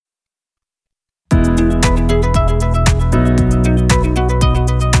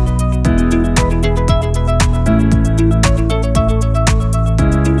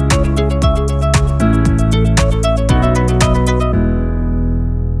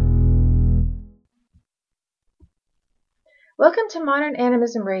Welcome to Modern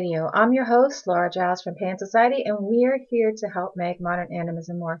Animism Radio. I'm your host, Laura Giles from Pan Society, and we're here to help make modern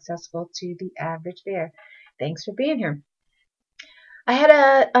animism more accessible to the average bear. Thanks for being here. I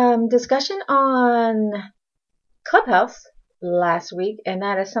had a discussion on Clubhouse last week, and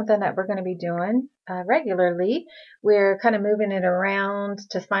that is something that we're going to be doing regularly. We're kind of moving it around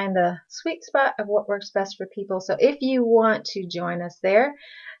to find the sweet spot of what works best for people. So if you want to join us there,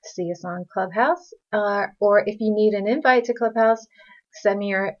 see us on Clubhouse, or if you need an invite to Clubhouse, send me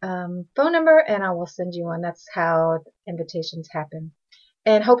your phone number and I will send you one. That's how invitations happen.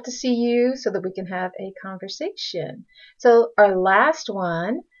 And hope to see you so that we can have a conversation. So our last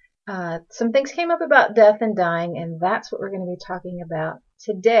one, some things came up about death and dying, and that's what we're going to be talking about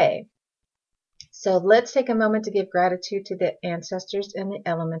today. So let's take a moment to give gratitude to the ancestors and the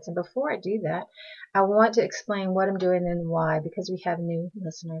elements. And before I do that, I want to explain what I'm doing and why, because we have new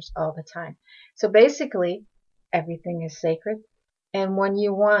listeners all the time. So basically, everything is sacred. And when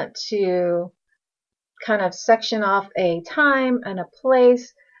you want to kind of section off a time and a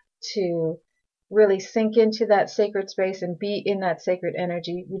place to really sink into that sacred space and be in that sacred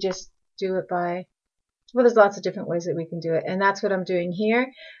energy, we just do it by, well, there's lots of different ways that we can do it. And that's what I'm doing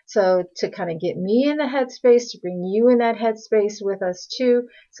here. So to kind of get me in the headspace, to bring you in that headspace with us too,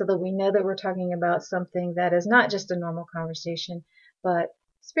 so that we know that we're talking about something that is not just a normal conversation, but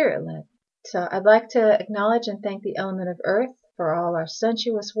spirit-led. So I'd like to acknowledge and thank the element of earth for all our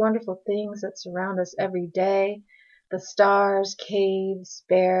sensuous, wonderful things that surround us every day. The stars, caves,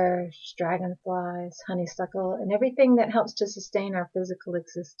 bears, dragonflies, honeysuckle, and everything that helps to sustain our physical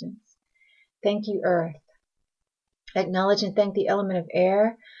existence. Thank you, Earth. Acknowledge and thank the element of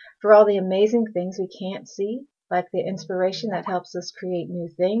air for all the amazing things we can't see, like the inspiration that helps us create new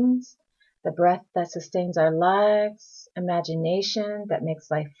things, the breath that sustains our lives, imagination that makes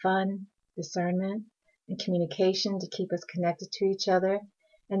life fun, discernment, and communication to keep us connected to each other,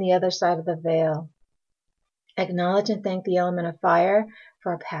 and the other side of the veil. Acknowledge and thank the element of fire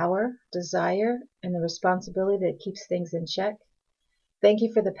for our power, desire, and the responsibility that keeps things in check. Thank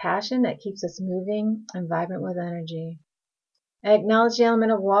you for the passion that keeps us moving and vibrant with energy. I acknowledge the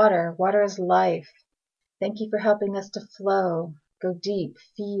element of water. Water is life. Thank you for helping us to flow, go deep,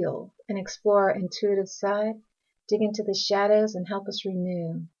 feel, and explore our intuitive side, dig into the shadows, and help us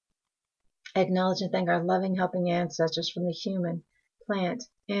renew. I acknowledge and thank our loving, helping ancestors from the human, plant,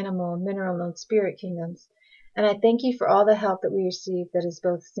 animal, mineral, and spirit kingdoms. And I thank you for all the help that we receive that is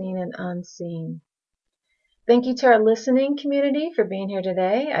both seen and unseen. Thank you to our listening community for being here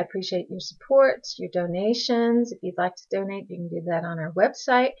today. I appreciate your support, your donations. If you'd like to donate, you can do that on our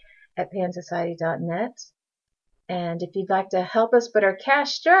website at pansociety.net. And if you'd like to help us but are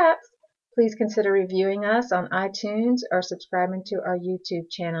cash strapped, please consider reviewing us on iTunes or subscribing to our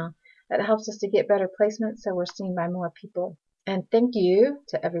YouTube channel. That helps us to get better placement so we're seen by more people. And thank you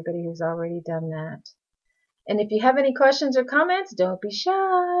to everybody who's already done that. And if you have any questions or comments, don't be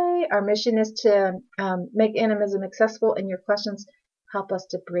shy. Our mission is to make animism accessible, and your questions help us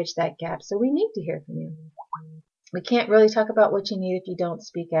to bridge that gap. So we need to hear from you. We can't really talk about what you need if you don't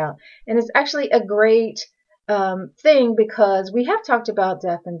speak out. And it's actually a great thing because we have talked about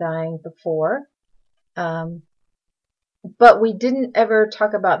death and dying before, but we didn't ever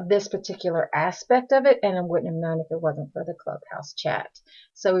talk about this particular aspect of it, and I wouldn't have known if it wasn't for the Clubhouse chat.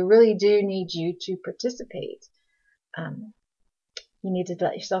 So we really do need you to participate. You need to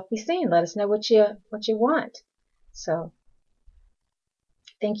let yourself be seen. Let us know what you want. So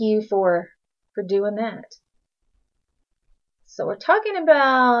thank you for doing that. So we're talking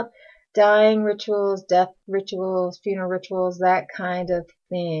about dying rituals, death rituals, funeral rituals, that kind of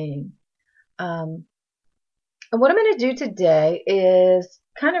thing. And what I'm going to do today is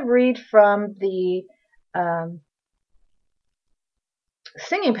kind of read from the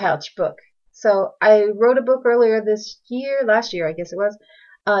Singing Pouch book. So I wrote a book earlier last year I guess it was.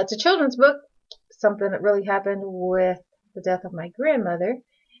 It's a children's book, something that really happened with the death of my grandmother.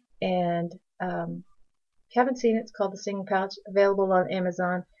 And if you haven't seen it, it's called The Singing Pouch, available on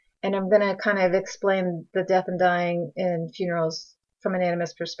Amazon. And I'm going to kind of explain the death and dying and funerals from an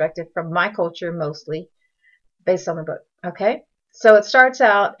animist perspective, from my culture mostly, based on the book. Okay? So it starts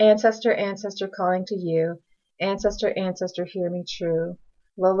out, ancestor, ancestor calling to you. Ancestor, ancestor, hear me true.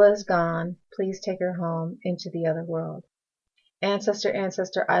 Lola is gone. Please take her home into the other world. Ancestor,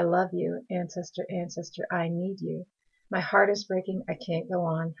 ancestor, I love you. Ancestor, ancestor, I need you. My heart is breaking. I can't go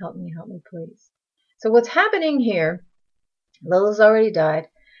on. Help me, please. So what's happening here, Lola's already died.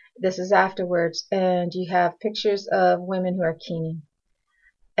 This is afterwards, and you have pictures of women who are keening.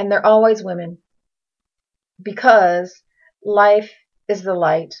 And they're always women, because life is the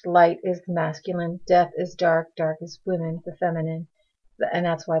light. Light is the masculine. Death is dark. Dark is women, the feminine. And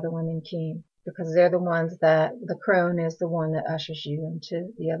that's why the women came, because they're the ones that the crone is the one that ushers you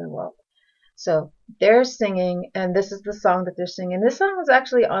into the other world. So they're singing, and this is the song that they're singing. This song is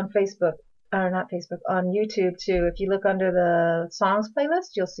actually on Facebook, or not Facebook, on YouTube too. If you look under the songs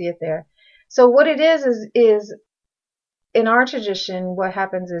playlist, you'll see it there. So what it is in our tradition, what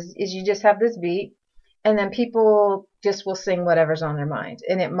happens is you just have this beat, and then people just will sing whatever's on their mind.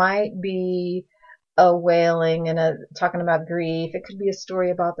 And it might be a wailing and a talking about grief. It could be a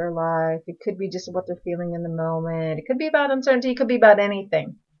story about their life. It could be just what they're feeling in the moment. It could be about uncertainty. It could be about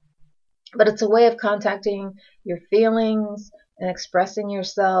anything. But it's a way of contacting your feelings and expressing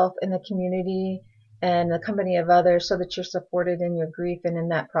yourself in the community and the company of others so that you're supported in your grief and in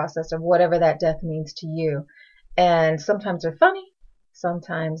that process of whatever that death means to you. And sometimes they're funny.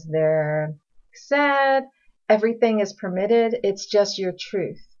 Sometimes they're sad. Everything is permitted. It's just your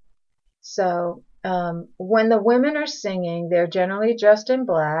truth. So when the women are singing, they're generally dressed in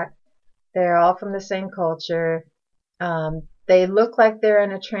black. They're all from the same culture. They look like they're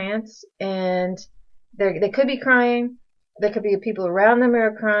in a trance, and they could be crying. There could be people around them who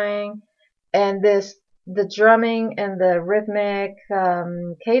are crying, and the drumming and the rhythmic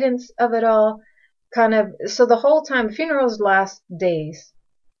cadence of it all so the whole time, funerals last days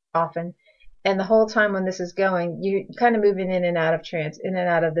often, and the whole time when this is going, you kind of moving in and out of trance, in and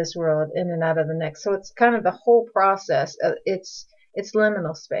out of this world, in and out of the next. So it's kind of the whole process. It's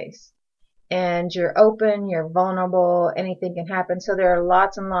liminal space. And you're open, you're vulnerable, anything can happen. So there are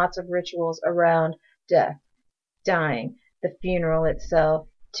lots and lots of rituals around death, dying, the funeral itself,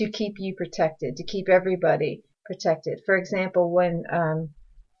 to keep you protected, to keep everybody protected. For example, when a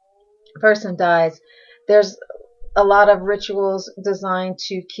person dies, there's a lot of rituals designed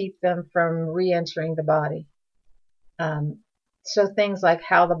to keep them from re-entering the body. So things like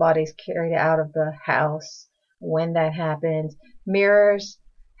how the body's carried out of the house, when that happens. Mirrors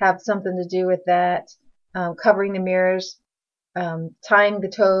have something to do with that. Covering the mirrors, tying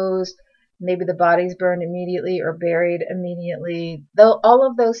the toes, maybe the body's burned immediately or buried immediately. All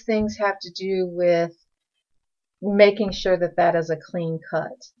of those things have to do with making sure that is a clean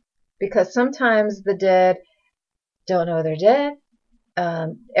cut. Because sometimes the dead don't know they're dead.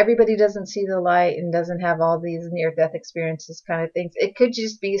 Everybody doesn't see the light and doesn't have all these near-death experiences kind of things. It could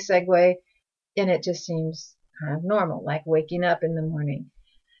just be a segue, and it just seems kind of normal, like waking up in the morning.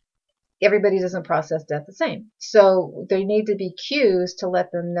 Everybody doesn't process death the same. So there need to be cues to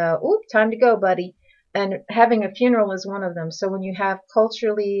let them know, oop, time to go, buddy. And having a funeral is one of them. So when you have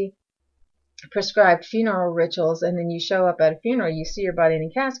culturally prescribed funeral rituals and then you show up at a funeral, you see your body in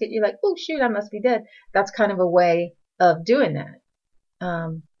a casket, you're like, oh, shoot, I must be dead. That's kind of a way of doing that.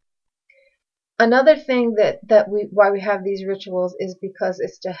 Another thing why we have these rituals is because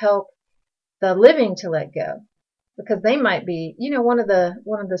it's to help the living to let go. Because they might be, one of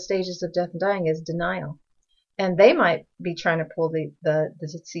the stages of death and dying is denial, and they might be trying to pull the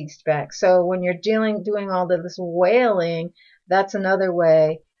deceased back. So when you're doing all this wailing, that's another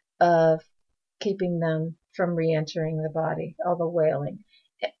way of keeping them from re-entering the body, all the wailing.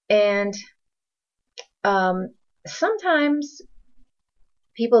 And sometimes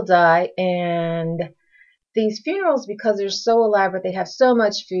people die, and these funerals, because they're so elaborate, they have so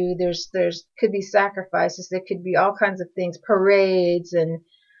much food, there's could be sacrifices, there could be all kinds of things, parades, and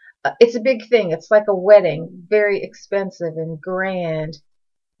it's a big thing. It's like a wedding, very expensive and grand.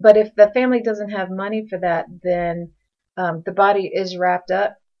 But if the family doesn't have money for that, then the body is wrapped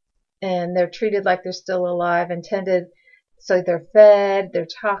up and they're treated like they're still alive and tended. So they're fed, they're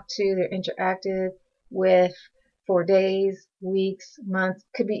talked to, they're interacted with for days, weeks, months,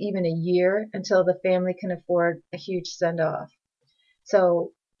 could be even a year, until the family can afford a huge send-off.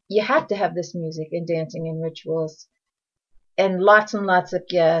 So you have to have this music and dancing and rituals and lots of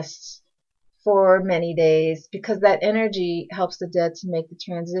guests for many days, because that energy helps the dead to make the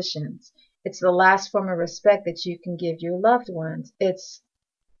transitions. It's the last form of respect that you can give your loved ones. It's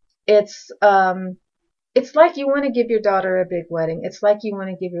like you want to give your daughter a big wedding. It's like you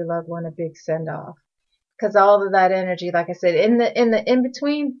want to give your loved one a big send-off. Because all of that energy, like I said, in the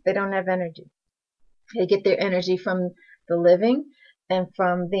in-between, they don't have energy. They get their energy from the living and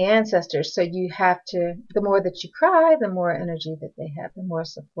from the ancestors. So you have to, the more that you cry, the more energy that they have, the more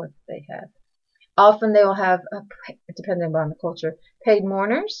support that they have. Often they will have, depending on the culture, paid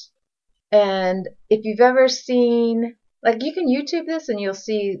mourners. And if you've ever seen, like, you can YouTube this and you'll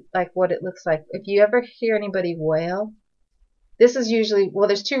see like what it looks like. If you ever hear anybody wail, this is usually, well,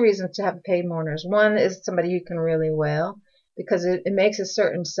 there's two reasons to have paid mourners. One is somebody who can really wail, because it makes a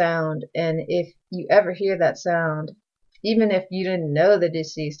certain sound. And if you ever hear that sound, even if you didn't know the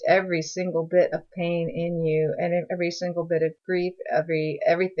deceased, every single bit of pain in you and every single bit of grief,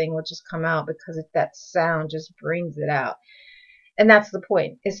 everything will just come out because that sound just brings it out. And that's the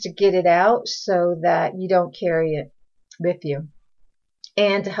point, is to get it out so that you don't carry it with you,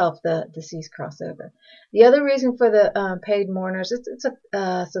 and to help the deceased cross over. The other reason for the paid mourners, it's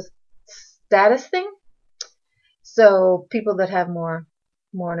a status thing. So people that have more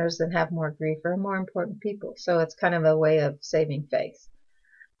mourners and have more grief are more important people. So it's kind of a way of saving face.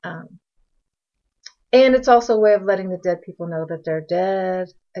 And it's also a way of letting the dead people know that they're dead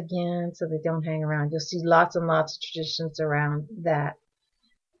again, so they don't hang around. You'll see lots and lots of traditions around that,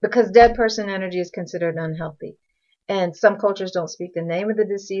 because dead person energy is considered unhealthy. And some cultures don't speak the name of the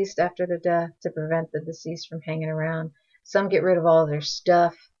deceased after their death to prevent the deceased from hanging around. Some get rid of all their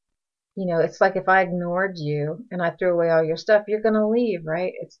stuff. You know, it's like if I ignored you and I threw away all your stuff, you're going to leave,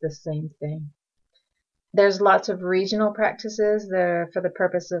 right? It's the same thing. There's lots of regional practices that are for the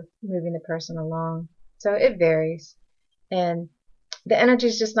purpose of moving the person along. So it varies. And the energy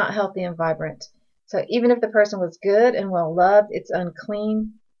is just not healthy and vibrant. So even if the person was good and well loved, it's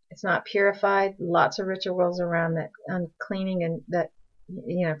unclean. It's not purified. Lots of rituals around that uncleaning and that,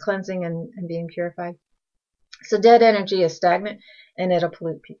 cleansing and being purified. So dead energy is stagnant and it'll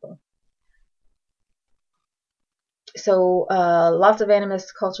pollute people. So lots of animist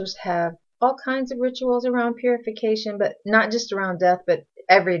cultures have all kinds of rituals around purification, but not just around death, but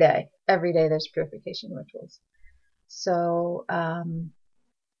every day. Every day there's purification rituals. So,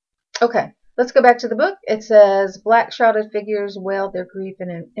 okay, let's go back to the book. It says, black shrouded figures wailed their grief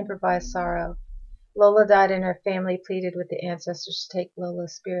and improvised sorrow. Lola died and her family pleaded with the ancestors to take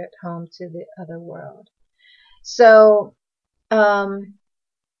Lola's spirit home to the other world. So,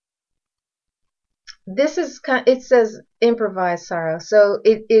 this is it says improvised sorrow. So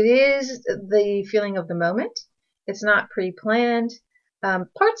it is the feeling of the moment. It's not pre-planned.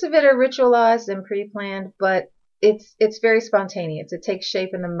 Parts of it are ritualized and pre-planned, but it's very spontaneous. It takes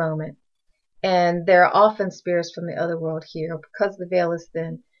shape in the moment. And there are often spirits from the other world here because the veil is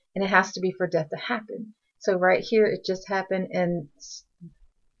thin, and it has to be for death to happen. So right here it just happened, and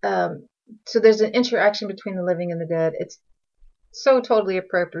so there's an interaction between the living and the dead. It's so totally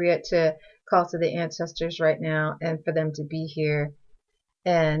appropriate to call to the ancestors right now and for them to be here.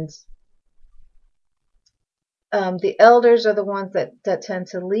 And the elders are the ones that tend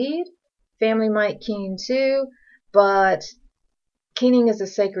to lead. Family might keen too, but keening is a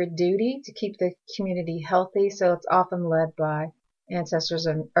sacred duty to keep the community healthy, so it's often led by ancestors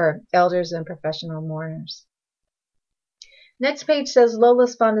or elders and professional mourners. Next page says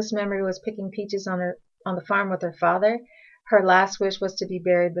Lola's fondest memory was picking peaches on the farm with her father. Her last wish was to be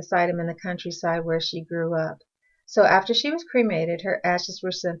buried beside him in the countryside where she grew up. So after she was cremated, her ashes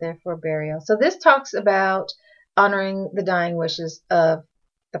were sent there for burial. So this talks about honoring the dying wishes of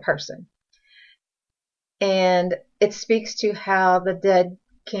the person. And it speaks to how the dead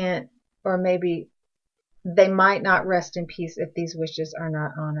can't, or maybe they might not rest in peace if these wishes are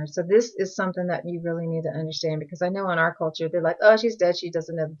not honored. So this is something that you really need to understand, because I know in our culture, they're like, oh, she's dead, she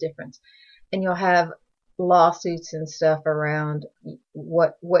doesn't know the difference. And you'll have lawsuits and stuff around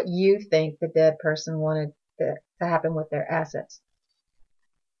what you think the dead person wanted to happen with their assets,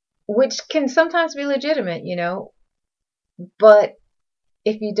 which can sometimes be legitimate, but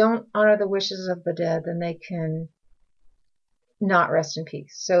if you don't honor the wishes of the dead, then they can not rest in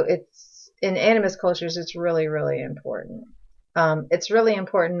peace. So it's in animist cultures, it's really, really important. It's really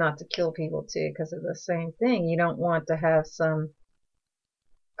important not to kill people too, because of the same thing. You don't want to have some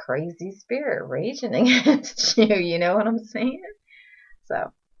crazy spirit raging against you, you know what I'm saying?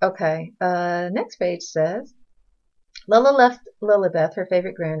 So, okay. Next page says, Lola left Lilibeth, her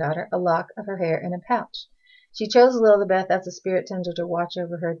favorite granddaughter, a lock of her hair in a pouch. She chose Lilibeth as a spirit tender to watch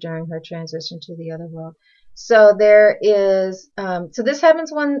over her during her transition to the other world. So there is, so this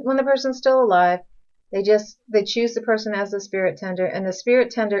happens when the person's still alive. They choose the person as the spirit tender, and the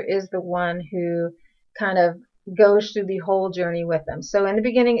spirit tender is the one who kind of goes through the whole journey with them. So in the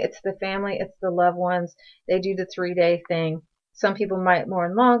beginning, it's the family, it's the loved ones. They do the 3-day thing. Some people might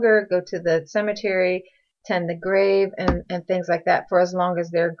mourn longer, go to the cemetery, tend the grave, and things like that for as long as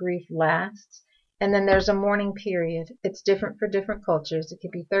their grief lasts. And then there's a mourning period. It's different for different cultures. It could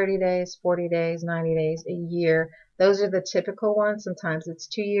be 30 days, 40 days, 90 days, a year. Those are the typical ones. Sometimes it's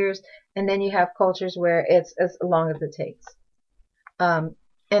 2 years. And then you have cultures where it's as long as it takes.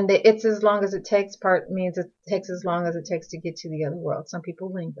 And the it's as long as it takes part means it takes as long as it takes to get to the other world. Some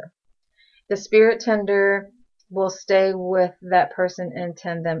people linger. The spirit tender will stay with that person and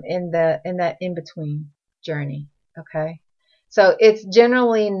tend them in that in-between journey. Okay. So it's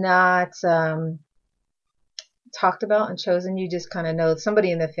generally not talked about and chosen. You just kind of know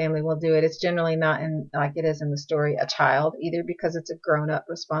somebody in the family will do it. It's generally not in like it is in the story a child either, because it's a grown-up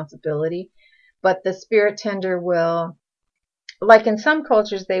responsibility. But the spirit tender will, like in some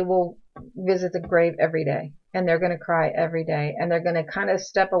cultures, they will visit the grave every day, and they're going to cry every day, and they're going to kind of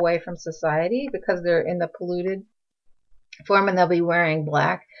step away from society because they're in the polluted form, and they'll be wearing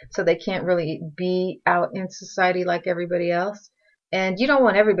black, so they can't really be out in society like everybody else. And you don't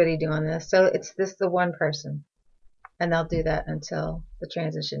want everybody doing this, so it's this the one person, and they'll do that until the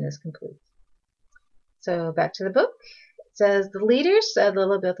transition is complete. So back to the book. It says, the leaders said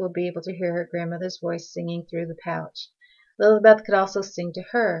Lilibeth would be able to hear her grandmother's voice singing through the pouch. Lilibeth could also sing to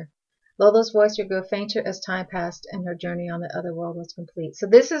her. Lola's voice would grow fainter as time passed and her journey on the other world was complete. So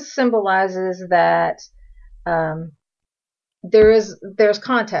this symbolizes that there's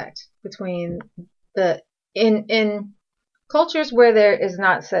contact between the in cultures where there is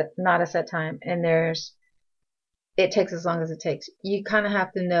not a set time, and it takes as long as it takes. You kind of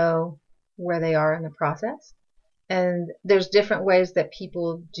have to know where they are in the process, and there's different ways that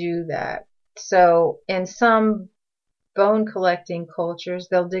people do that. So in some bone collecting cultures,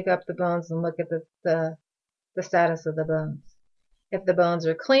 they'll dig up the bones and look at the status of the bones. If the bones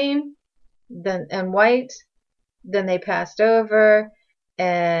are clean then and white, then they passed over,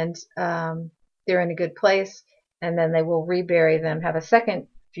 and they're in a good place, and then they will rebury them, have a second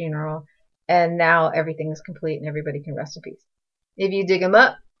funeral, and now everything is complete and everybody can rest in peace. If you dig them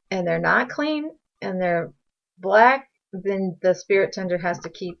up and they're not clean and they're black, then the spirit tender has to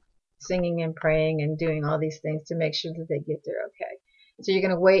keep singing and praying and doing all these things to make sure that they get there okay. So you're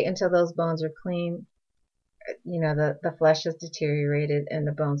going to wait until those bones are clean. You know, the flesh is deteriorated and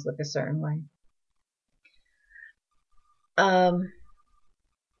the bones look a certain way.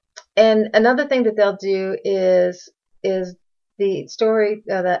 And another thing that they'll do is the story,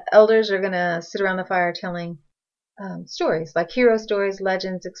 the elders are going to sit around the fire telling stories, like hero stories,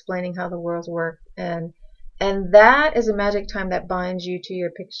 legends, explaining how the worlds work. And that is a magic time that binds you to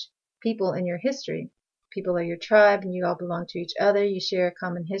your people in your history. People are your tribe, and you all belong to each other. You share a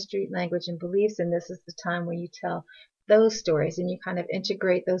common history, language, and beliefs, and this is the time where you tell those stories, and you kind of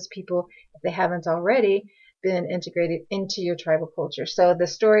integrate those people, if they haven't already been integrated into your tribal culture. So the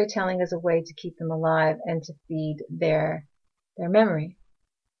storytelling is a way to keep them alive and to feed their memory.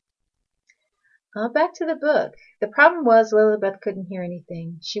 Back to the book. The problem was Lilibeth couldn't hear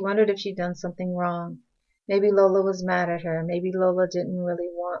anything. She wondered if she'd done something wrong. Maybe Lola was mad at her. Maybe Lola didn't really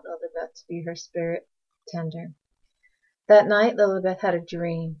want Lilibeth to be her spirit tender. That night, Lilibeth had a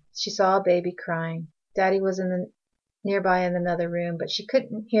dream. She saw a baby crying. Daddy was nearby in another room, but she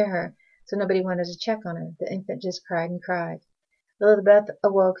couldn't hear her, so nobody wanted to check on her. The infant just cried and cried. Lilibeth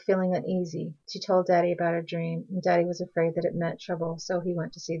awoke feeling uneasy. She told Daddy about her dream, and Daddy was afraid that it meant trouble, so he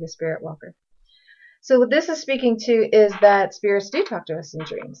went to see the spirit walker. So what this is speaking to is that spirits do talk to us in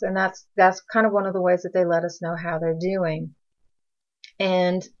dreams, and that's kind of one of the ways that they let us know how they're doing.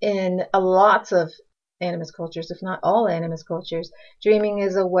 And in lots of animist cultures, if not all animist cultures, dreaming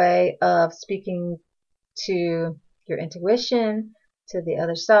is a way of speaking to your intuition, to the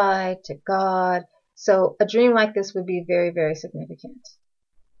other side, to God. So a dream like this would be very, very significant.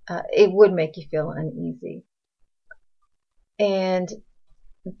 It would make you feel uneasy. And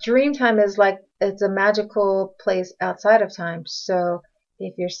dream time is like, it's a magical place outside of time. So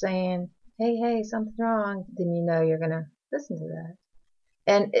if you're saying, hey, something's wrong, then you know you're going to listen to that.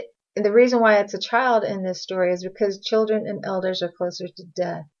 And the reason why it's a child in this story is because children and elders are closer to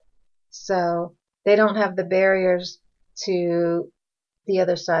death. So they don't have the barriers to the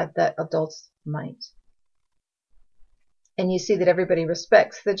other side that adults might. And you see that everybody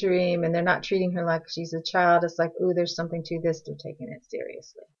respects the dream, and they're not treating her like she's a child. It's like, ooh, there's something to this. They're taking it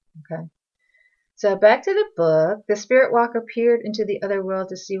seriously. Okay. So back to the book. The spirit walker peered into the other world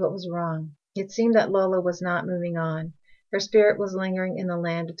to see what was wrong. It seemed that Lola was not moving on. Her spirit was lingering in the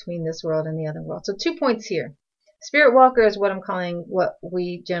land between this world and the other world. So 2 points here. Spirit walker is what I'm calling, what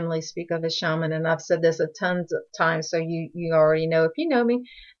we generally speak of as shaman, and I've said this a tons of times, so you already know, if you know me,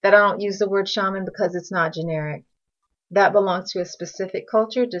 that I don't use the word shaman because it's not generic. That belongs to a specific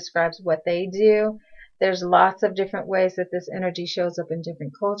culture, describes what they do. There's lots of different ways that this energy shows up in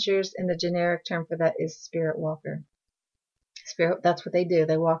different cultures, and the generic term for that is spirit walker. Spirit, that's what they do.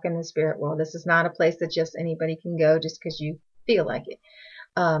 They walk in the spirit world. This is not a place that just anybody can go just because you feel like it.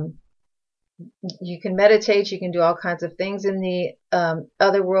 You can meditate, you can do all kinds of things in the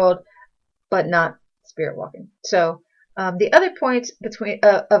other world, but not spirit walking. So the other point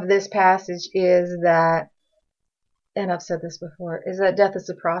of this passage is that, and I've said this before, is that death is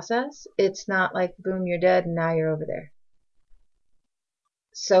a process. It's not like, boom, you're dead and now you're over there.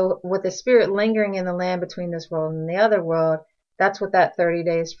 So with the spirit lingering in the land between this world and the other world, that's what that 30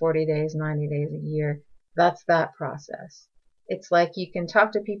 days, 40 days, 90 days, a year, that's that process. It's like you can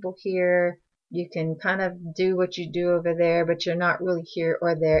talk to people here, you can kind of do what you do over there, but you're not really here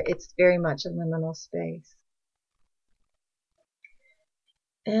or there. It's very much a liminal space.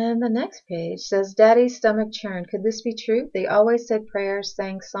 And the next page says, Daddy's stomach churned. Could this be true? They always said prayers,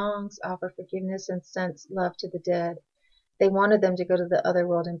 sang songs, offered forgiveness, and sent love to the dead. They wanted them to go to the other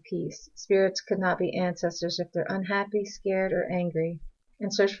world in peace. Spirits could not be ancestors if they're unhappy, scared, or angry.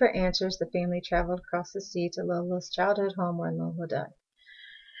 In search for answers, the family traveled across the sea to Lola's childhood home where Lola died.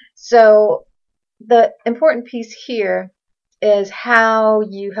 So the important piece here is how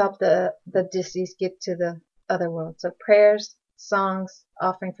you help the deceased get to the other world. So prayers, songs,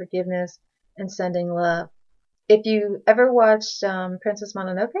 offering forgiveness, and sending love. If you ever watched Princess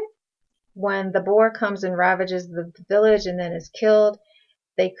Mononoke, when the boar comes and ravages the village and then is killed,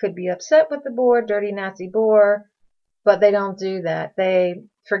 they could be upset with the boar, dirty, nasty boar, but they don't do that. They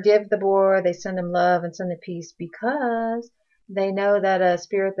forgive the boar, they send him love and send him peace because they know that a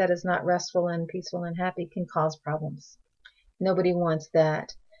spirit that is not restful and peaceful and happy can cause problems. Nobody wants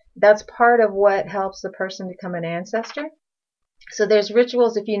that. That's part of what helps the person become an ancestor. So there's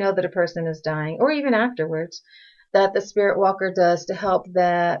rituals if you know that a person is dying, or even afterwards, that the spirit walker does to help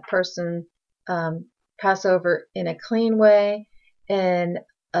that person pass over in a clean way, in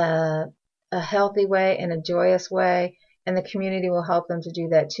a healthy way, in a joyous way, and the community will help them to do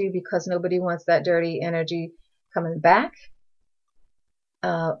that too, because nobody wants that dirty energy coming back,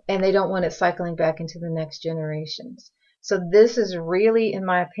 and they don't want it cycling back into the next generations. So this is really, in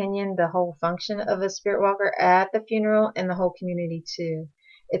my opinion, the whole function of a spirit walker at the funeral, and the whole community too.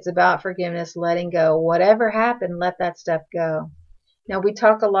 It's about forgiveness, letting go. Whatever happened, let that stuff go. Now, we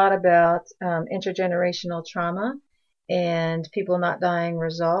talk a lot about intergenerational trauma and people not dying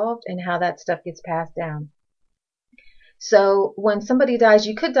resolved and how that stuff gets passed down. So when somebody dies,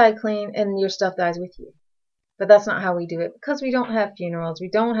 you could die clean and your stuff dies with you. But that's not how we do it, because we don't have funerals. We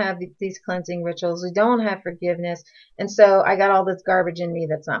don't have these cleansing rituals. We don't have forgiveness. And so I got all this garbage in me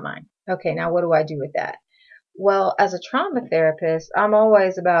that's not mine. Okay, now what do I do with that? Well, as a trauma therapist, I'm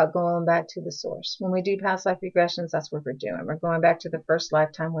always about going back to the source. When we do past life regressions, that's what we're doing. We're going back to the first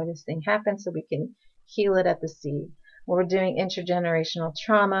lifetime where this thing happened so we can heal it at the seed. When we're doing intergenerational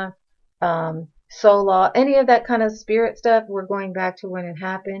trauma, soul law, any of that kind of spirit stuff, we're going back to when it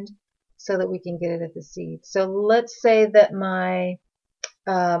happened so that we can get it at the seed. So let's say that my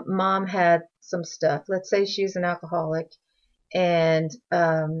mom had some stuff. Let's say she's an alcoholic and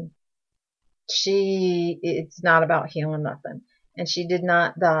it's not about healing nothing, and she did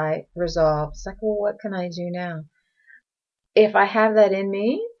not die resolved. It's like, well, what can I do now? If I have that in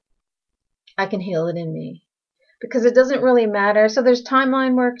me, I can heal it in me, because it doesn't really matter. So there's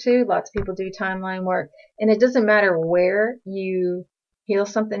timeline work too. Lots of people do timeline work, and it doesn't matter where you heal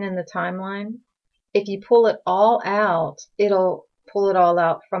something in the timeline. If you pull it all out, it'll pull it all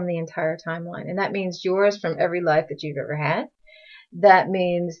out from the entire timeline, and that means yours from every life that you've ever had. That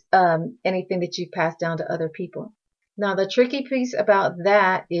means anything that you've passed down to other people. Now, the tricky piece about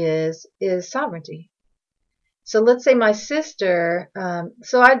that is sovereignty. So let's say my sister,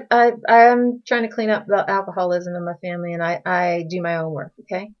 so I'm trying to clean up the alcoholism in my family, and I do my own work,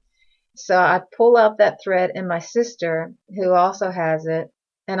 okay? So I pull out that thread, and my sister, who also has it,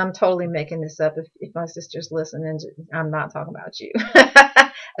 and I'm totally making this up. If my sister's listening, I'm not talking about you.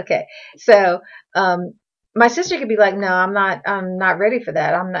 Okay, so my sister could be like, no, I'm not ready for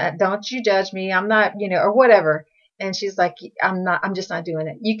that. Don't you judge me. I'm not, or whatever. And she's like, I'm just not doing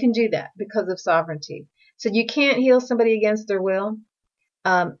it. You can do that because of sovereignty. So you can't heal somebody against their will.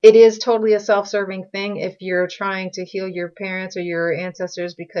 It is totally a self-serving thing if you're trying to heal your parents or your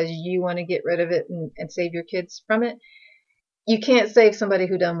ancestors because you want to get rid of it and save your kids from it. You can't save somebody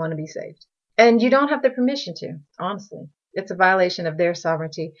who doesn't want to be saved. And you don't have the permission to, honestly. It's a violation of their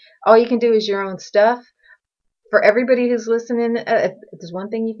sovereignty. All you can do is your own stuff. For everybody who's listening, if there's one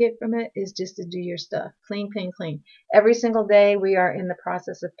thing you get from it is just to do your stuff. Clean, clean, clean. Every single day we are in the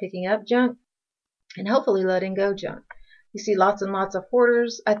process of picking up junk and hopefully letting go junk. You see lots and lots of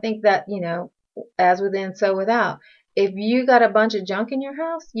hoarders. I think that, as within, so without. If you got a bunch of junk in your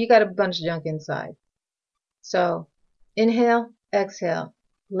house, you got a bunch of junk inside. So inhale, exhale.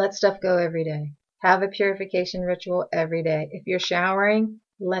 Let stuff go every day. Have a purification ritual every day. If you're showering,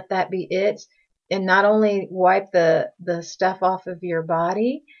 let that be it. And not only wipe the stuff off of your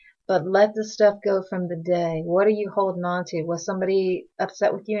body, but let the stuff go from the day. What are you holding on to? Was somebody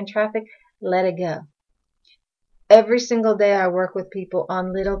upset with you in traffic? Let it go. Every single day I work with people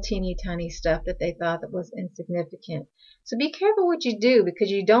on little teeny tiny stuff that they thought that was insignificant. So be careful what you do, because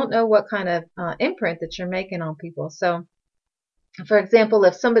you don't know what kind of imprint that you're making on people. So, for example,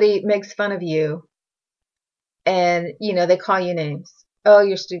 if somebody makes fun of you and, they call you names. Oh,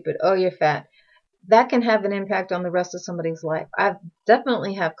 you're stupid. Oh, you're fat. That can have an impact on the rest of somebody's life. I've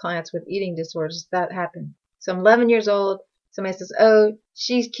definitely have clients with eating disorders that happen. So I'm 11 years old. Somebody says, oh,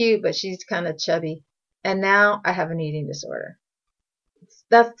 she's cute, but she's kind of chubby. And now I have an eating disorder.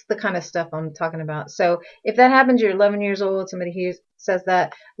 That's the kind of stuff I'm talking about. So if that happens, you're 11 years old, somebody says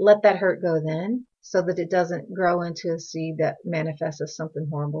that, let that hurt go then, so that it doesn't grow into a seed that manifests as something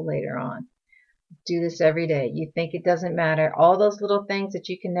horrible later on. Do this every day. You think it doesn't matter. All those little things that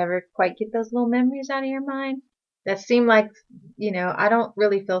you can never quite get those little memories out of your mind that seem like, I don't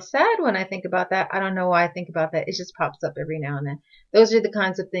really feel sad when I think about that. I don't know why I think about that. It just pops up every now and then. Those are the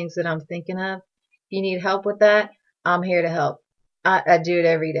kinds of things that I'm thinking of. If you need help with that, I'm here to help. I do it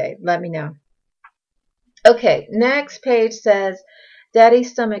every day. Let me know. Okay, next page says,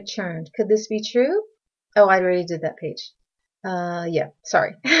 Daddy's stomach churned. Could this be true? Oh, I already did that page. Yeah,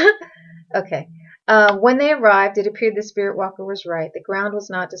 sorry. Okay. When they arrived, it appeared the spirit walker was right. The ground was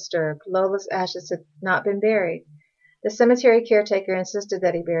not disturbed. Lola's ashes had not been buried. The cemetery caretaker insisted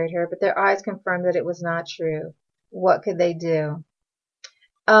that he buried her, but their eyes confirmed that it was not true. What could they do?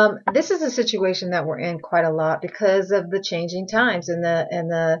 This is a situation that we're in quite a lot because of the changing times and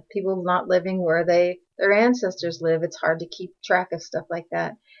the people not living where their ancestors live. It's hard to keep track of stuff like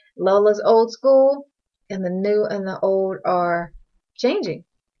that. Lola's old school, and the new and the old are changing.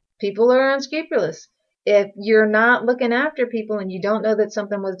 People are unscrupulous. If you're not looking after people and you don't know that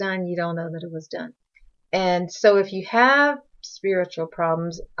something was done, you don't know that it was done. And so if you have spiritual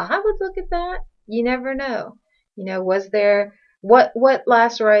problems, I would look at that. You never know. Was there what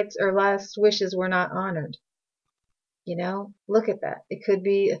last rites or last wishes were not honored? Look at that. It could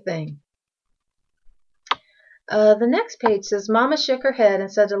be a thing. The next page says, Mama shook her head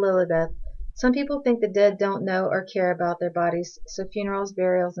and said to Lilibeth, some people think the dead don't know or care about their bodies, so funerals,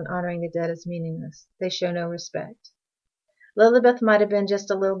 burials, and honoring the dead is meaningless. They show no respect. Lilibeth might have been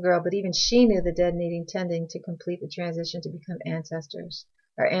just a little girl, but even she knew the dead needing tending to complete the transition to become ancestors.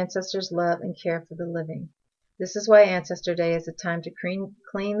 Our ancestors love and care for the living. This is why Ancestor Day is a time to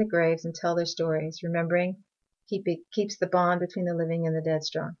clean the graves and tell their stories. Remembering keeps the bond between the living and the dead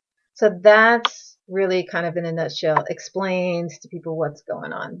strong. So that's really kind of in a nutshell explains to people what's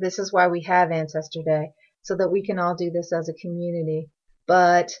going on. This is why we have Ancestor Day, so that we can all do this as a community.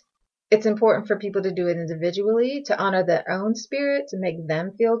 But it's important for people to do it individually, to honor their own spirit, to make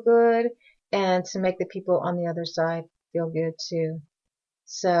them feel good, and to make the people on the other side feel good too.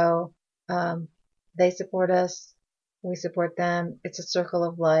 So they support us, we support them. It's a circle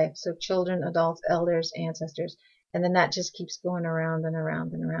of life. So children, adults, elders, ancestors, and then that just keeps going around and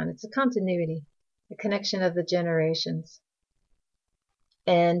around and around. It's a continuity, a connection of the generations.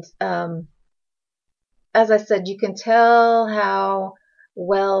 And as I said, you can tell how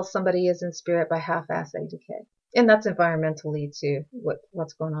well somebody is in spirit by how fast they decay. And that's environmentally too,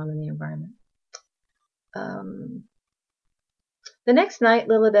 what's going on in the environment. The next night,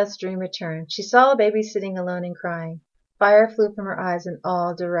 Lilibeth's dream returned. She saw a baby sitting alone and crying. Fire flew from her eyes in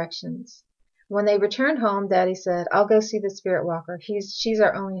all directions. When they returned home, Daddy said, I'll go see the spirit walker. She's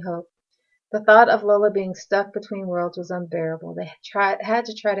our only hope. The thought of Lola being stuck between worlds was unbearable. They had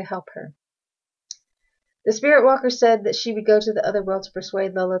to try to help her. The spirit walker said that she would go to the other world to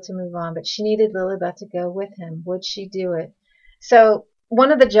persuade Lola to move on, but she needed Lilibeth to go with him. Would she do it? So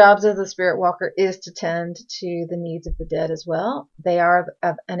one of the jobs of the spirit walker is to tend to the needs of the dead as well. They are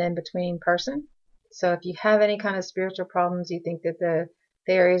an in-between person. So if you have any kind of spiritual problems, you think that the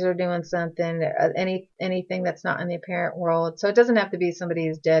fairies are doing something, anything that's not in the apparent world. So it doesn't have to be somebody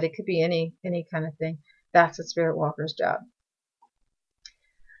who's dead. It could be any kind of thing. That's the spirit walker's job.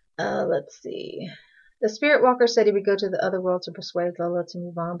 Let's see. The spirit walker said he would go to the other world to persuade Lola to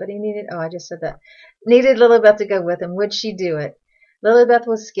move on, but he needed Lilibeth to go with him. Would she do it? Lilibeth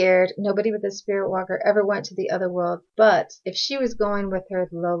was scared. Nobody but the spirit walker ever went to the other world, but if she was going with her,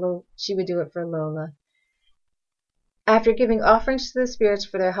 Lola, she would do it for Lola. After giving offerings to the spirits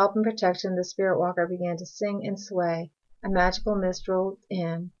for their help and protection, the spirit walker began to sing and sway. A magical mist rolled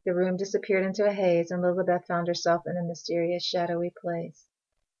in. The room disappeared into a haze, and Lilibeth found herself in a mysterious, shadowy place.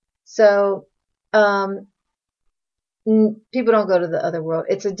 So, people don't go to the other world.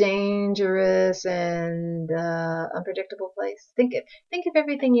 It's a dangerous and unpredictable place. Think of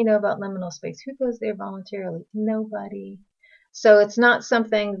everything you know about liminal space. Who goes there voluntarily? Nobody. So it's not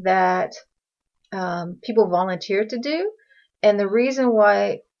something that people volunteer to do. And the reason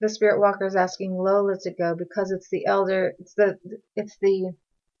why the spirit walker is asking Lola to go, because it's the elder, it's the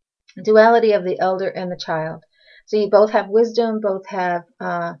duality of the elder and the child. So you both have wisdom, both have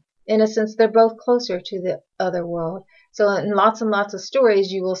innocence. They're both closer to the other world. So in lots and lots of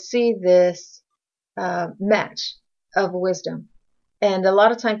stories, you will see this match of wisdom. And a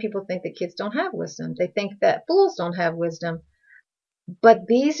lot of time people think that kids don't have wisdom. They think that fools don't have wisdom. But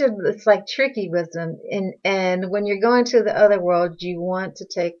these are, it's like tricky wisdom. And when you're going to the other world, you want to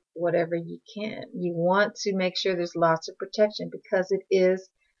take whatever you can. You want to make sure there's lots of protection, because it is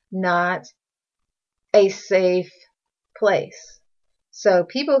not a safe place. So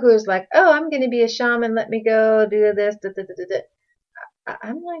people who is like, oh, I'm going to be a shaman, let me go do this, da, da, da, da, da.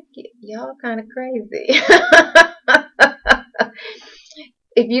 I'm like, y'all kind of crazy.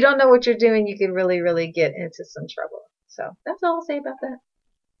 If you don't know what you're doing, you could really, really get into some trouble. So that's all I'll say about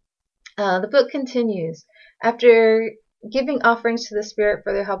that. The book continues. After giving offerings to the spirit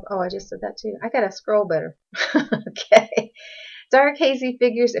for their help. Oh, I just said that too. I gotta scroll better. Okay. Dark, hazy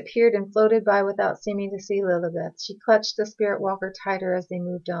figures appeared and floated by without seeming to see Lilibeth. She clutched the spirit walker tighter as they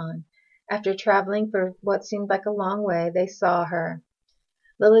moved on. After traveling for what seemed like a long way, they saw her.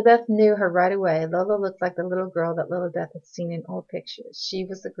 Lilibeth knew her right away. Lola looked like the little girl that Lilibeth had seen in old pictures. She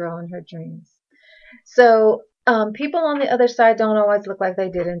was the girl in her dreams. So people on the other side don't always look like they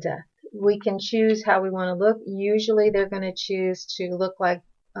did in death. We can choose how we want to look. Usually they're going to choose to look like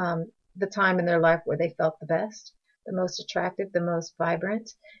the time in their life where they felt the best, the most attractive, the most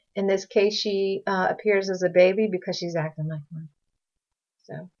vibrant. In this case, she appears as a baby because she's acting like one.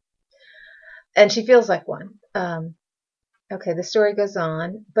 So, and she feels like one. Okay, the story goes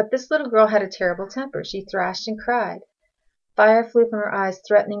on. But this little girl had a terrible temper. She thrashed and cried. Fire flew from her eyes,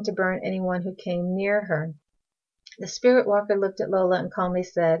 threatening to burn anyone who came near her. The spirit walker looked at Lola and calmly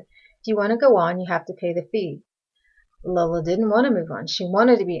said, if you want to go on, you have to pay the fee. Lola didn't want to move on. She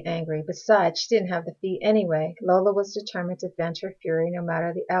wanted to be angry. Besides, she didn't have the fee anyway. Lola was determined to vent her fury no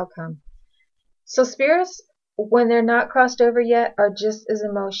matter the outcome. So spirits, when they're not crossed over yet, are just as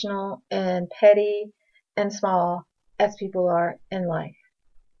emotional and petty and small as people are in life.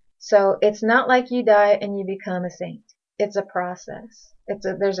 So it's not like you die and you become a saint. It's a process.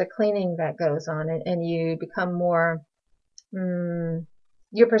 There's a cleaning that goes on, and you become more,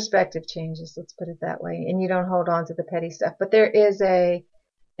 your perspective changes, let's put it that way, and you don't hold on to the petty stuff. But there is a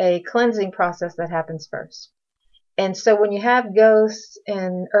cleansing process that happens first. And so when you have ghosts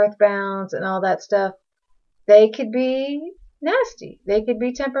and earthbounds and all that stuff, they could be nasty. They could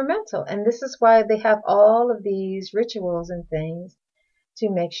be temperamental. And this is why they have all of these rituals and things to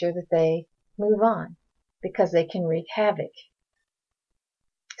make sure that they move on, because they can wreak havoc.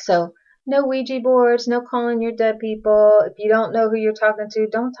 So no Ouija boards, no calling your dead people. If you don't know who you're talking to,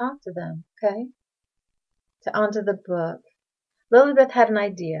 don't talk to them, okay? Onto the book. Lilibeth had an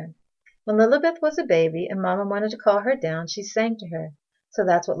idea. When Lilibeth was a baby and Mama wanted to call her down, she sang to her. So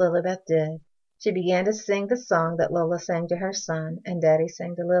that's what Lilibeth did. She began to sing the song that Lola sang to her son, and Daddy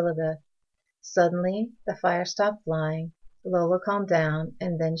sang to Lilibeth. Suddenly, the fire stopped flying. Lola calmed down,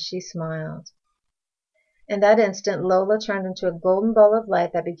 and then she smiled. In that instant, Lola turned into a golden ball of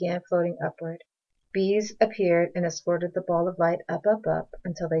light that began floating upward. Bees appeared and escorted the ball of light up, up, up,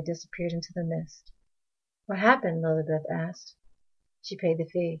 until they disappeared into the mist. What happened? Lilibeth asked. She paid the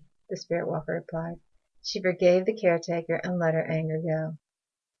fee, the spirit walker replied. She forgave the caretaker and let her anger go.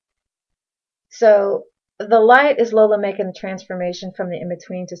 So the light is Lola making the transformation from the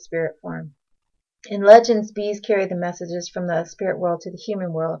in-between to spirit form. In legends, bees carry the messages from the spirit world to the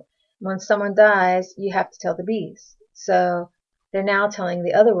human world. When someone dies, you have to tell the bees. So they're now telling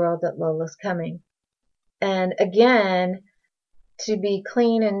the other world that Lola's coming. And again, to be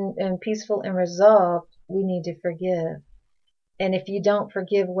clean and peaceful and resolved, we need to forgive. And if you don't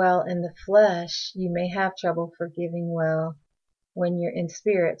forgive well in the flesh, you may have trouble forgiving well when you're in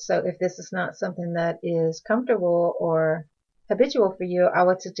spirit. So if this is not something that is comfortable or habitual for you, I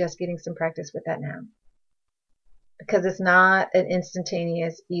would suggest getting some practice with that now. Because it's not an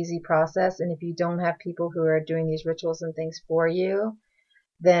instantaneous, easy process. And if you don't have people who are doing these rituals and things for you,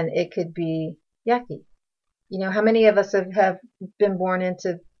 then it could be yucky. You know, how many of us have been born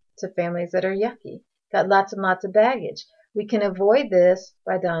into families that are yucky? Got lots and lots of baggage. We can avoid this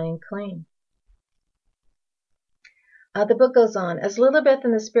by dying clean. The book goes on. As Lilibeth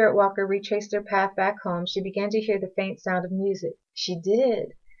and the spirit walker retraced their path back home, she began to hear the faint sound of music. She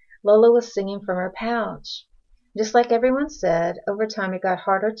did. Lola was singing from her pouch. Just like everyone said, over time it got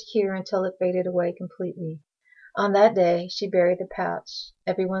harder to hear until it faded away completely. On that day, she buried the pouch.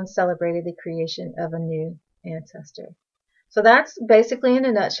 Everyone celebrated the creation of a new ancestor. So that's basically, in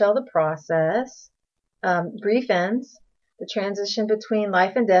a nutshell, the process. Grief ends. The transition between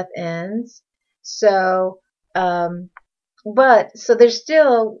life and death ends. So, so there's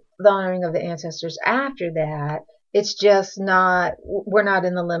still the honoring of the ancestors after that. It's just not, we're not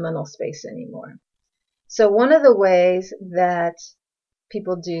in the liminal space anymore. So one of the ways that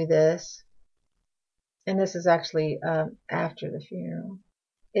people do this, and this is actually after the funeral,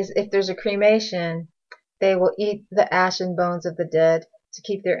 is if there's a cremation, they will eat the ash and bones of the dead to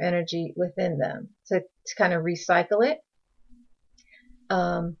keep their energy within them, to kind of recycle it.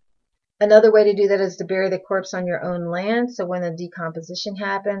 Another way to do that is to bury the corpse on your own land. So when the decomposition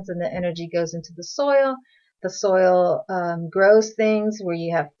happens and the energy goes into the soil grows things where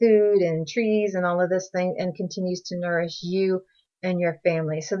you have food and trees and all of this thing, and continues to nourish you and your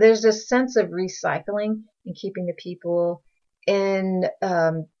family. So there's this sense of recycling and keeping the people in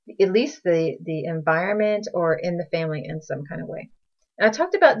at least the environment or in the family in some kind of way. And I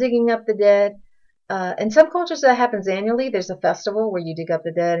talked about digging up the dead. In some cultures that happens annually. There's a festival where you dig up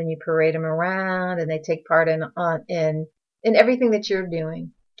the dead and you parade them around, and they take part in everything that you're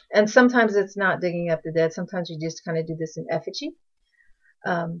doing. And sometimes it's not digging up the dead. Sometimes you just kind of do this in effigy.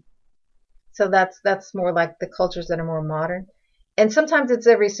 So that's more like the cultures that are more modern. And sometimes it's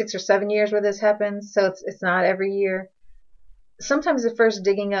every 6 or 7 years where this happens. So it's not every year. Sometimes the first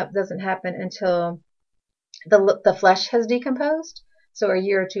digging up doesn't happen until the flesh has decomposed. So a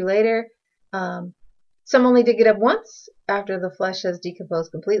year or two later. Some only dig it up once after the flesh has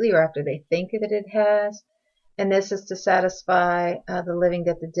decomposed completely, or after they think that it has. And this is to satisfy the living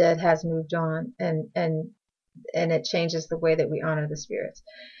that the dead has moved on, and it changes the way that we honor the spirits.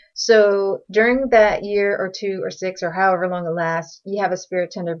 So during that year or 2 or 6 or however long it lasts, you have a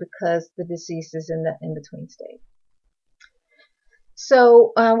spirit tender because the deceased is in the in-between state.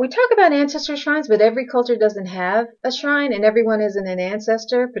 So we talk about ancestor shrines, but every culture doesn't have a shrine, and everyone isn't an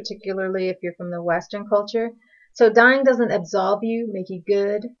ancestor, particularly if you're from the Western culture. So dying doesn't absolve you, make you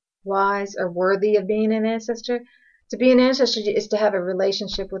good, wise, or worthy of being an ancestor. To be an ancestor is to have a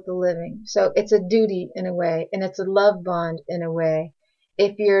relationship with the living. So it's a duty in a way, and it's a love bond in a way.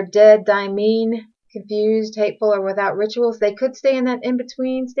 If you're dead, dying mean, confused, hateful, or without rituals, they could stay in that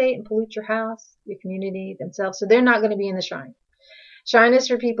in-between state and pollute your house, your community, themselves. So they're not going to be in the shrine. Shrine is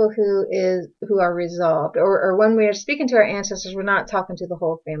for people who are resolved, or when we are speaking to our ancestors, we're not talking to the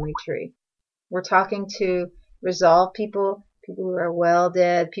whole family tree. We're talking to resolved people who are well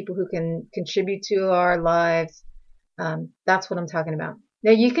dead, people who can contribute to our lives. That's what I'm talking about.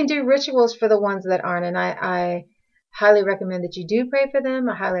 Now you can do rituals for the ones that aren't, and I highly recommend that you do pray for them.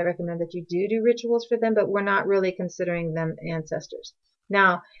 I highly recommend that you do rituals for them, but we're not really considering them ancestors.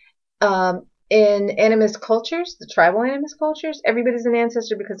 Now, in animist cultures, the tribal animist cultures, everybody's an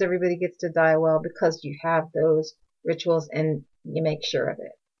ancestor because everybody gets to die well because you have those rituals and you make sure of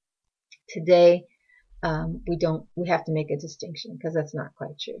it. Today, we have to make a distinction because that's not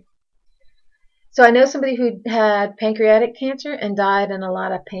quite true. So I know somebody who had pancreatic cancer and died in a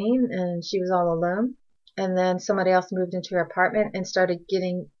lot of pain, and she was all alone. And then somebody else moved into her apartment and started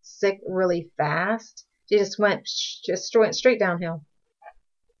getting sick really fast. She just went straight downhill.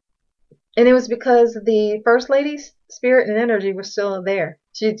 And it was because the first lady's spirit and energy were still there.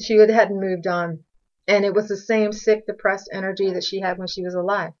 She hadn't moved on. And it was the same sick, depressed energy that she had when she was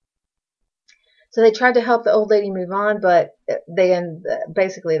alive. So they tried to help the old lady move on, but they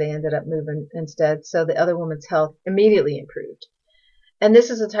ended up moving instead. So the other woman's health immediately improved. And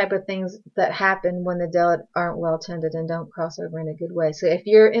this is the type of things that happen when the dead aren't well tended and don't cross over in a good way. So if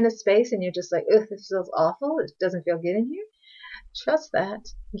you're in a space and you're just like, ugh, this feels awful, it doesn't feel good in here, trust that.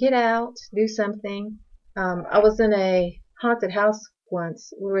 Get out, do something. I was in a haunted house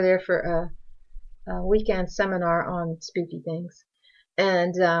once. We were there for a weekend seminar on spooky things.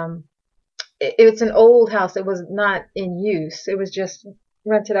 And it's an old house. It was not in use. It was just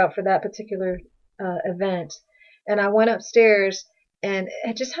rented out for that particular event. And I went upstairs, and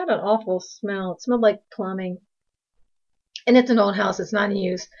it just had an awful smell. It smelled like plumbing. And it's an old house. It's not in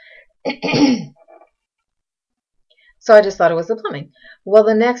use. So I just thought it was the plumbing. Well,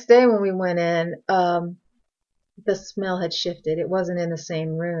 the next day when we went in, the smell had shifted. It wasn't in the same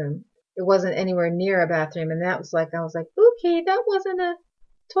room. It wasn't anywhere near a bathroom. And I was like, okay, that wasn't a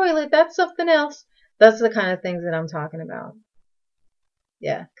toilet. That's something else. That's the kind of things that I'm talking about.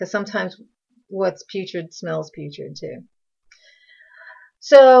 Yeah, because sometimes what's putrid smells putrid too.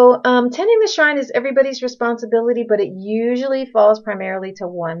 So tending the shrine is everybody's responsibility, but it usually falls primarily to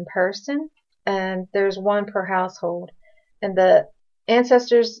one person. And there's one per household. And the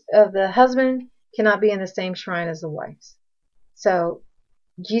ancestors of the husband cannot be in the same shrine as the wife's. So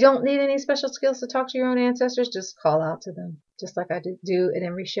you don't need any special skills to talk to your own ancestors. Just call out to them, just like I do at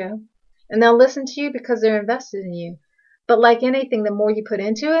every show. And they'll listen to you because they're invested in you. But like anything, the more you put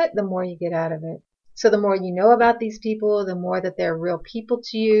into it, the more you get out of it. So the more you know about these people, the more that they're real people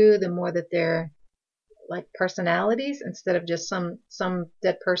to you, the more that they're like personalities instead of just some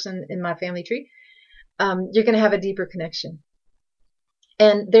dead person in my family tree, you're going to have a deeper connection.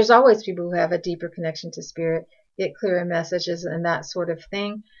 And there's always people who have a deeper connection to spirit, get clearer messages and that sort of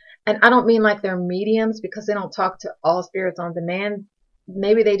thing. And I don't mean like they're mediums because they don't talk to all spirits on demand.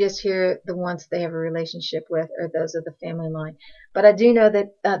 Maybe they just hear the ones they have a relationship with or those of the family line. But I do know that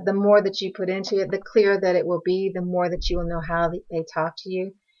the more that you put into it, the clearer that it will be, the more that you will know how they talk to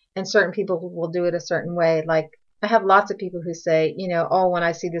you. And certain people will do it a certain way. Like I have lots of people who say, oh, when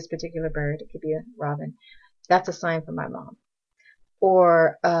I see this particular bird, it could be a robin, that's a sign from my mom.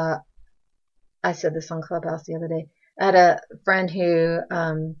 Or I said this on Clubhouse the other day. I had a friend who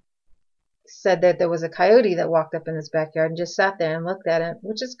said that there was a coyote that walked up in his backyard and just sat there and looked at it,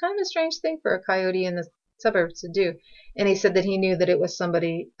 which is kind of a strange thing for a coyote in the suburbs to do. And he said that he knew that it was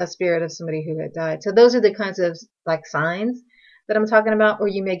a spirit of somebody who had died. So those are the kinds of like signs that I'm talking about, or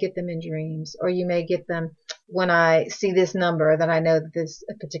you may get them in dreams, or you may get them when I see this number that I know that this is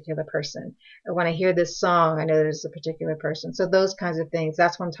a particular person, or when I hear this song, I know that it's a particular person. So those kinds of things,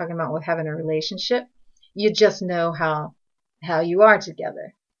 that's what I'm talking about with having a relationship. You just know how you are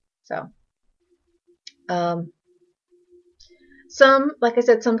together. So, like I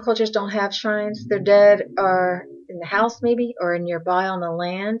said, some cultures don't have shrines. Their dead are in the house maybe, or nearby on the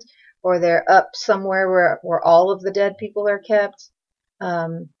land, or they're up somewhere where all of the dead people are kept.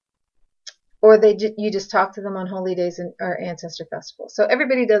 Or you just talk to them on holy days or ancestor festivals. So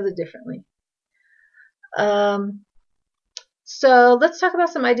everybody does it differently. So let's talk about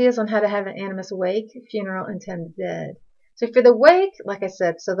some ideas on how to have an animist wake, funeral, and tend the dead. So for the wake, like I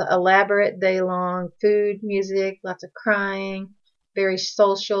said, so the elaborate day-long food, music, lots of crying, very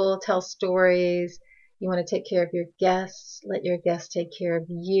social, tell stories. You want to take care of your guests, let your guests take care of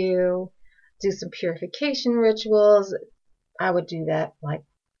you, do some purification rituals. I would do that, like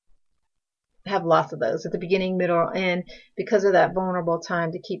have lots of those at the beginning, middle, or end, because of that vulnerable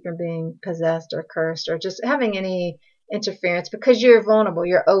time to keep from being possessed or cursed or just having any interference, because you're vulnerable,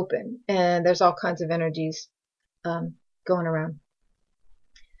 you're open, and there's all kinds of energies going around.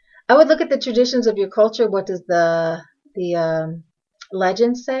 I would look at the traditions of your culture. What does the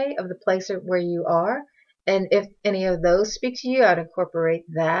legend say of the place where you are? And if any of those speak to you, I'd incorporate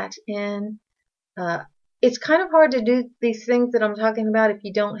that in. It's kind of hard to do these things that I'm talking about if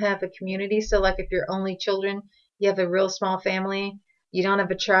you don't have a community. So like if you're only children, you have a real small family, you don't have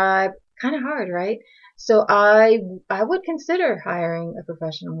a tribe, kind of hard, right? So I would consider hiring a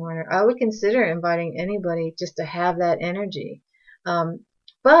professional mourner. I would consider inviting anybody just to have that energy.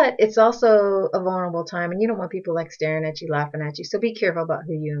 But it's also a vulnerable time, and you don't want people like staring at you, laughing at you. So be careful about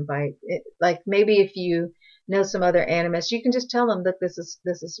who you invite. Like maybe if you know some other animists, you can just tell them that this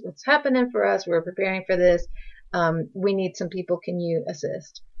is what's happening for us. We're preparing for this. We need some people. Can you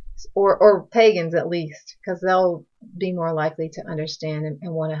assist? Or pagans at least, because they'll be more likely to understand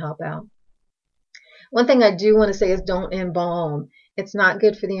and want to help out. One thing I do want to say is don't embalm. It's not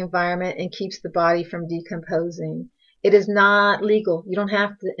good for the environment and keeps the body from decomposing. It is not legal. You don't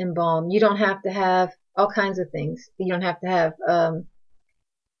have to embalm. You don't have to have all kinds of things. You don't have to have,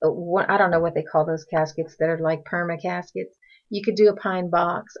 I don't know what they call those caskets that are like perma caskets. You could do a pine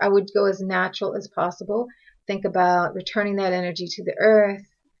box. I would go as natural as possible. Think about returning that energy to the earth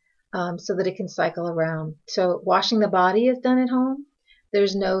so that it can cycle around. So washing the body is done at home.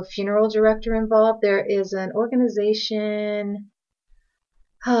 There's no funeral director involved. There is an organization.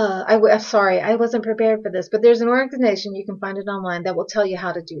 Sorry, I wasn't prepared for this, but there's an organization, you can find it online, that will tell you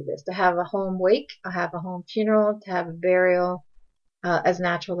how to do this, to have a home wake, to have a home funeral, to have a burial as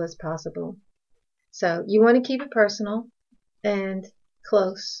natural as possible. So you want to keep it personal and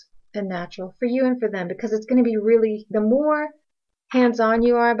close and natural for you and for them, because it's going to be really, the more hands-on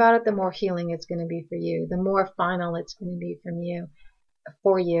you are about it, the more healing it's going to be for you, the more final it's going to be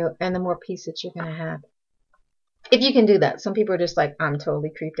for you, and the more peace that you're going to have. If you can do that. Some people are just like, I'm totally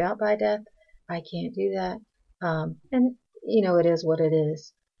creeped out by death. I can't do that. And, it is what it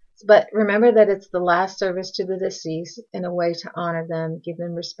is. But remember that it's the last service to the deceased in a way to honor them, give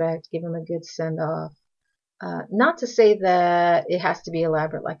them respect, give them a good send-off. Not to say that it has to be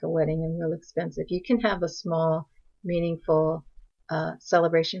elaborate like a wedding and real expensive. You can have a small, meaningful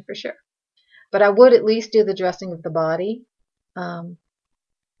celebration for sure. But I would at least do the dressing of the body. And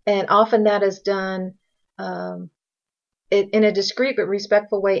often that is done in a discreet but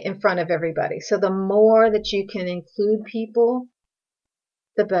respectful way in front of everybody. So the more that you can include people,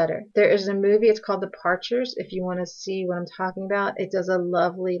 the better. There is a movie, it's called Departures, if you want to see what I'm talking about. It does a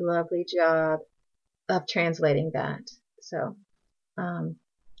lovely, lovely job of translating that. So,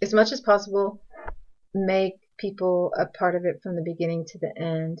 as much as possible, make people a part of it from the beginning to the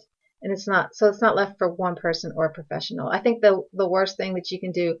end. And it's not left for one person or a professional. I think the worst thing that you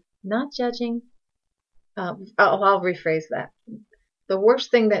can do, not judging, I'll rephrase that. The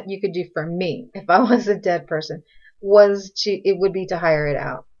worst thing that you could do for me, if I was a dead person, would be to hire it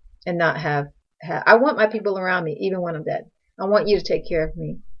out and not have. I want my people around me even when I'm dead. I want you to take care of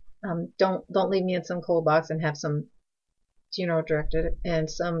me. Don't leave me in some cold box and have some funeral director and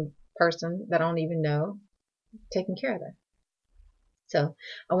some person that I don't even know taking care of that. So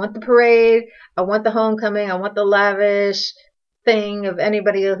I want the parade, I want the homecoming, I want the lavish thing of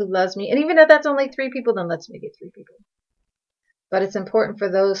anybody who loves me. And even if that's only 3 people, then let's make it 3 people. But it's important for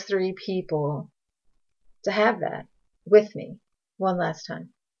those 3 people to have that with me one last time.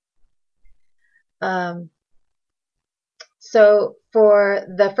 So for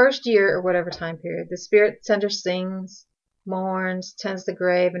the first year or whatever time period, the spirit sender sings, mourns, tends the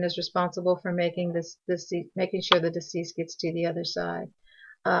grave, and is responsible for making making sure the deceased gets to the other side.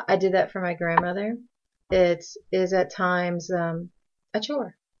 I did that for my grandmother. It is at times a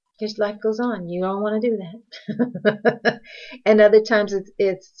chore because life goes on. You don't want to do that. And other times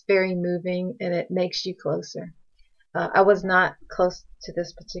it's very moving and it makes you closer. I was not close to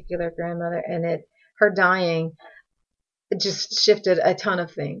this particular grandmother, and her dying just shifted a ton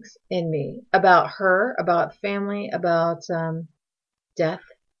of things in me about her, about family, about death.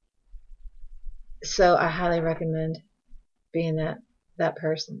 So I highly recommend being that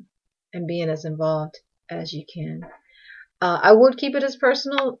person and being as involved as you can. I would keep it as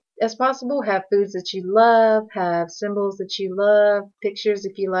personal as possible. Have foods that you love, have symbols that you love, pictures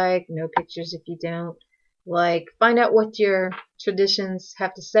if you like, no pictures if you don't. Like, find out what your traditions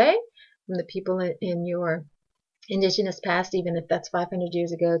have to say from the people in your indigenous past, even if that's 500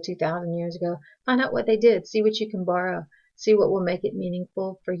 years ago, 2,000 years ago. Find out what they did. See what you can borrow. See what will make it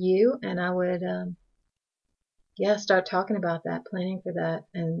meaningful for you. And I would, start talking about that, planning for that,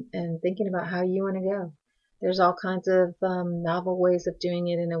 and thinking about how you want to go. There's all kinds of novel ways of doing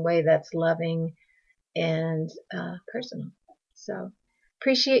it in a way that's loving and personal. So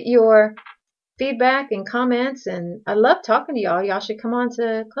appreciate your feedback and comments, and I love talking to y'all. Y'all should come on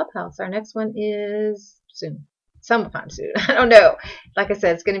to Clubhouse. Our next one is soon. Sometime soon. I don't know. Like I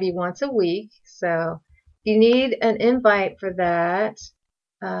said, it's going to be once a week. So if you need an invite for that,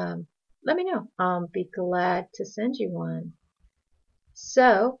 let me know. I'll be glad to send you one.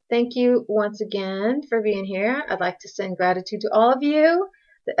 So thank you once again for being here. I'd like to send gratitude to all of you,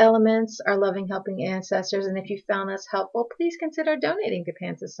 the elements, our loving, helping ancestors. And if you found this helpful, please consider donating to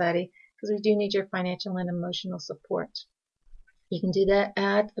Pan Society, because we do need your financial and emotional support. You can do that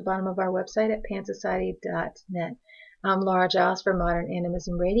at the bottom of our website at pansociety.net. I'm Laura Giles for Modern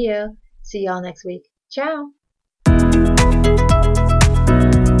Animism Radio. See y'all next week. Ciao.